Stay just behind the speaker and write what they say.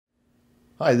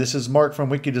Hi, this is Mark from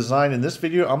Wiki Design. In this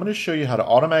video, I'm going to show you how to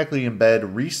automatically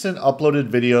embed recent uploaded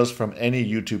videos from any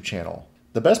YouTube channel.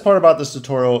 The best part about this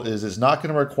tutorial is it's not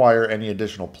going to require any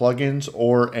additional plugins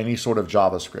or any sort of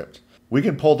JavaScript. We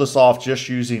can pull this off just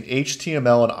using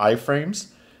HTML and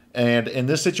iframes. And in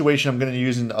this situation, I'm going to be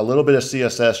using a little bit of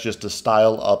CSS just to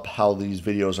style up how these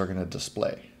videos are going to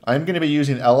display. I'm going to be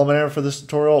using Elementor for this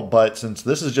tutorial, but since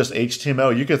this is just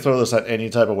HTML, you can throw this on any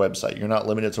type of website. You're not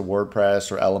limited to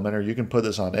WordPress or Elementor. You can put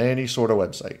this on any sort of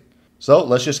website. So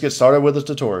let's just get started with the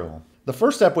tutorial. The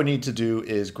first step we need to do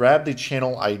is grab the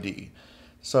channel ID.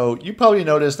 So you probably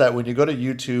noticed that when you go to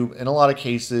YouTube, in a lot of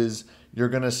cases, you're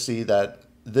going to see that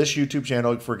this YouTube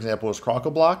channel, for example, is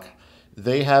Crocoblock.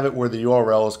 They have it where the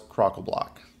URL is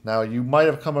Crocoblock. Now you might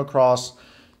have come across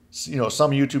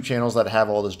some YouTube channels that have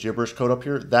all this gibberish code up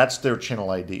here. That's their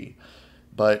channel ID.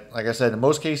 But like I said, in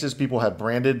most cases, people have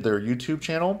branded their YouTube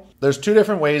channel. There's two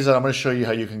different ways that I'm going to show you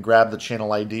how you can grab the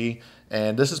channel ID.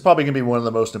 And this is probably going to be one of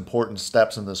the most important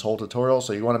steps in this whole tutorial.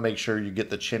 So you want to make sure you get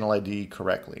the channel ID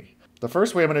correctly. The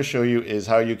first way I'm going to show you is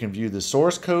how you can view the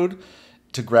source code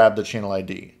to grab the channel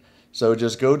ID. So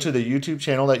just go to the YouTube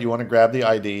channel that you want to grab the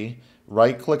ID,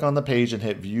 right click on the page and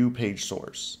hit view page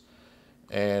source.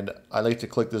 And I like to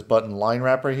click this button line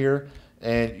wrap right here,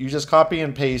 and you just copy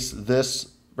and paste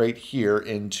this right here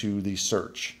into the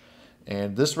search.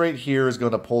 And this right here is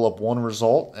going to pull up one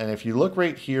result. And if you look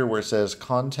right here where it says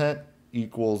content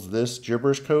equals this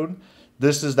gibberish code,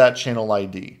 this is that channel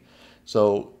ID.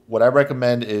 So what I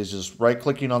recommend is just right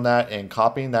clicking on that and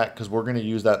copying that, because we're going to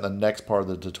use that in the next part of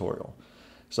the tutorial.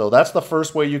 So that's the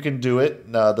first way you can do it.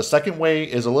 The second way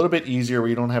is a little bit easier where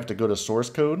you don't have to go to source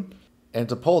code. And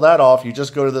to pull that off, you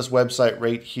just go to this website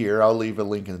right here. I'll leave a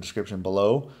link in the description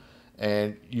below.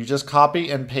 And you just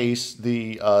copy and paste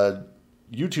the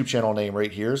YouTube channel name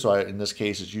right here. So in this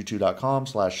case, it's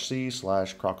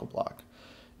youtube.com/c/crocoblock.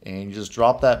 And you just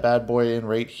drop that bad boy in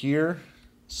right here.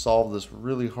 Solve this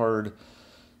really hard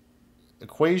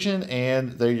equation.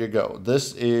 And there you go.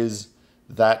 This is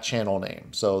that channel name.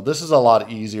 So this is a lot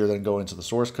easier than going to the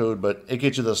source code, but it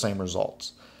gets you the same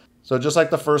results. So just like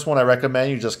the first one, I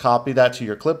recommend you just copy that to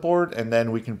your clipboard, and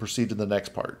then we can proceed to the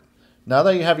next part. Now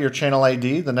that you have your channel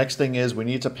ID, the next thing is we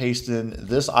need to paste in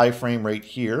this iframe right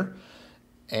here.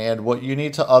 And what you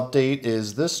need to update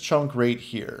is this chunk right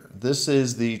here. This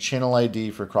is the channel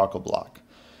ID for Crocoblock.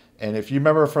 And if you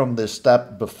remember from the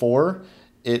step before,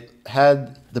 it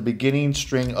had the beginning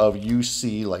string of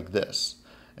UC like this.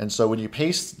 And so when you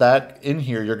paste that in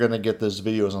here, you're going to get this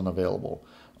video is unavailable.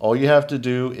 All you have to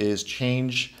do is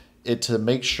change it to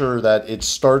make sure that it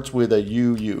starts with a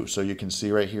UU. So you can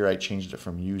see right here, I changed it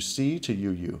from UC to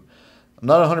UU. I'm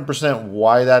not 100%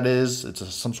 why that is. It's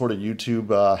some sort of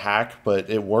YouTube hack, but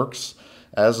it works.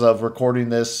 As of recording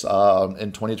this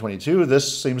in 2022,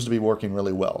 this seems to be working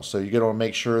really well. So you're going to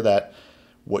make sure that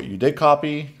what you did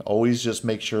copy, always just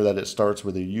make sure that it starts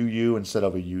with a UU instead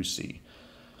of a UC.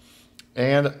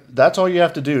 And that's all you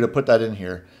have to do to put that in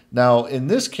here. Now, in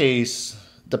this case,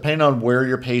 depending on where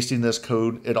you're pasting this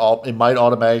code, it might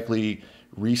automatically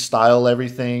restyle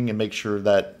everything and make sure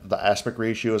that the aspect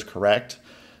ratio is correct.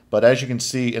 But as you can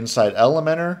see inside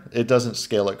Elementor, it doesn't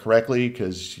scale it correctly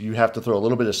because you have to throw a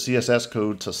little bit of CSS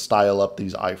code to style up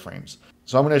these iframes.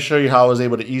 So I'm going to show you how I was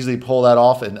able to easily pull that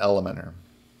off in Elementor.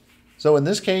 So in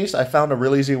this case, I found a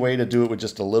real easy way to do it with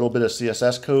just a little bit of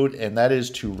CSS code, and that is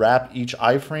to wrap each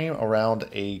iframe around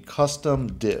a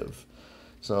custom div.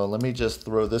 So let me just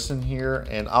throw this in here,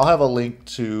 and I'll have a link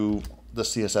to the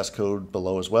CSS code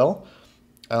below as well.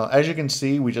 As you can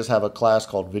see, we just have a class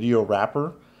called video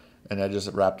wrapper, and I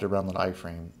just wrapped it around an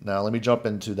iframe. Now let me jump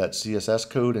into that CSS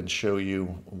code and show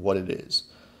you what it is.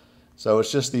 So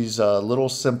it's just these little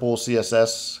simple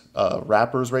CSS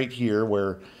wrappers right here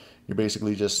where you're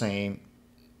basically just saying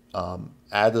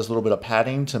add this little bit of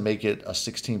padding to make it a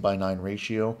 16:9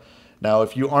 ratio. Now,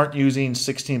 if you aren't using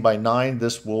 16:9,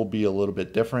 this will be a little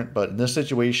bit different. But in this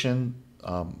situation,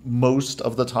 most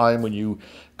of the time when you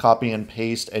copy and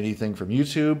paste anything from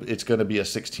YouTube, it's going to be a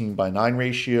 16:9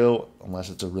 ratio,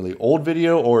 unless it's a really old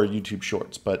video or YouTube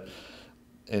Shorts.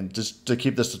 And just to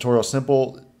keep this tutorial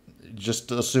simple,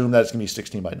 just assume that it's going to be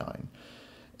 16:9.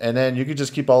 And then you can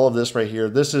just keep all of this right here.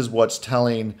 This is what's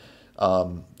telling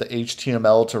the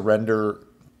HTML to render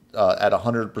at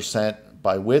 100%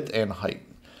 by width and height.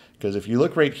 Because if you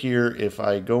look right here, if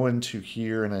I go into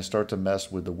here and I start to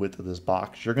mess with the width of this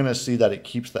box, you're going to see that it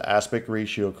keeps the aspect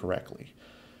ratio correctly.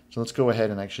 So let's go ahead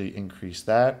and actually increase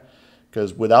that.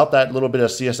 Because without that little bit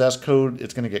of CSS code,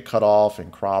 it's going to get cut off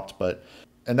and cropped.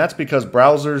 And that's because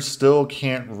browsers still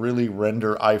can't really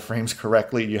render iframes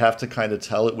correctly. You have to kind of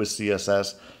tell it with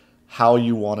CSS how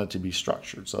you want it to be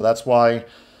structured. So that's why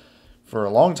for a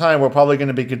long time, we're probably going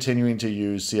to be continuing to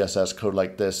use CSS code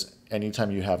like this anytime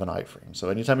you have an iframe. So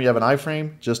anytime you have an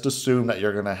iframe, just assume that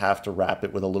you're going to have to wrap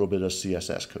it with a little bit of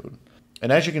CSS code.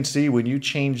 And as you can see, when you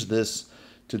change this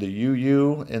to the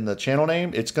UU in the channel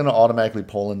name, it's going to automatically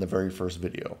pull in the very first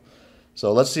video.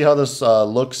 So let's see how this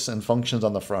looks and functions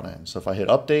on the front end. So if I hit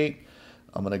update,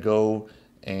 I'm going to go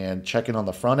and check it on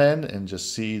the front end and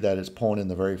just see that it's pulling in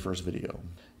the very first video.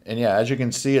 And yeah, as you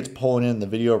can see, it's pulling in the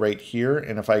video right here.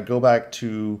 And if I go back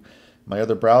to my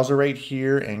other browser right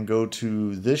here and go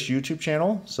to this YouTube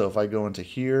channel, so if I go into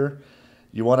here,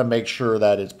 you want to make sure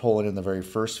that it's pulling in the very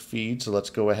first feed. So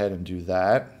let's go ahead and do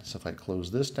that. So if I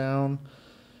close this down,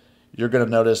 you're going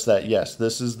to notice that, yes,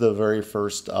 this is the very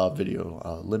first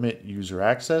video, limit user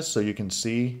access. So you can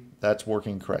see that's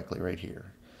working correctly right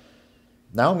here.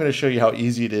 Now I'm going to show you how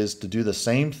easy it is to do the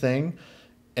same thing,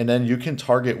 and then you can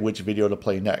target which video to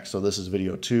play next. So this is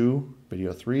video 2,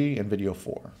 video 3, and video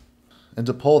 4. And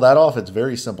to pull that off, it's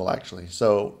very simple actually.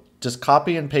 So just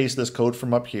copy and paste this code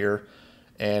from up here.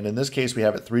 And in this case, we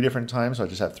have it 3 different times. So I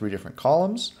just have 3 different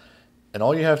columns. And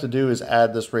all you have to do is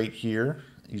add this right here.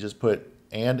 You just put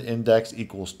and index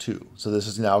equals 2. So this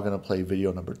is now going to play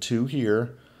video number 2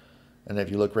 here. And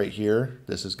if you look right here,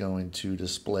 this is going to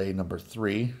display number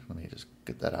 3. Let me just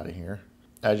get that out of here.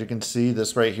 As you can see,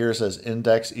 this right here says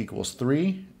index equals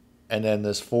 3. And then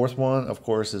this fourth one, of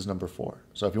course, is number 4.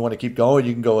 So if you want to keep going,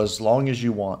 you can go as long as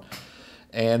you want.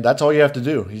 And that's all you have to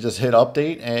do. You just hit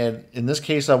update. And in this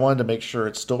case, I wanted to make sure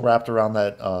it's still wrapped around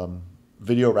that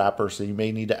video wrapper. So you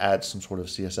may need to add some sort of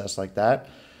CSS like that.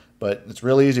 But it's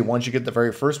really easy. Once you get the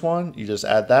very first one, you just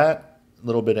add that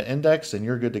little bit of index and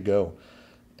you're good to go.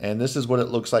 And this is what it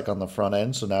looks like on the front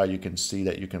end. So now you can see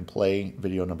that you can play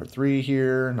video number 3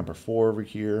 here, number 4 over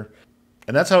here.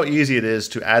 And that's how easy it is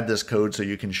to add this code so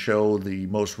you can show the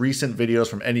most recent videos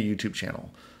from any YouTube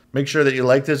channel. Make sure that you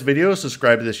like this video,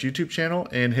 subscribe to this YouTube channel,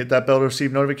 and hit that bell to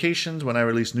receive notifications when I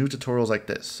release new tutorials like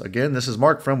this. Again, this is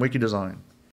Mark from Wiki Design.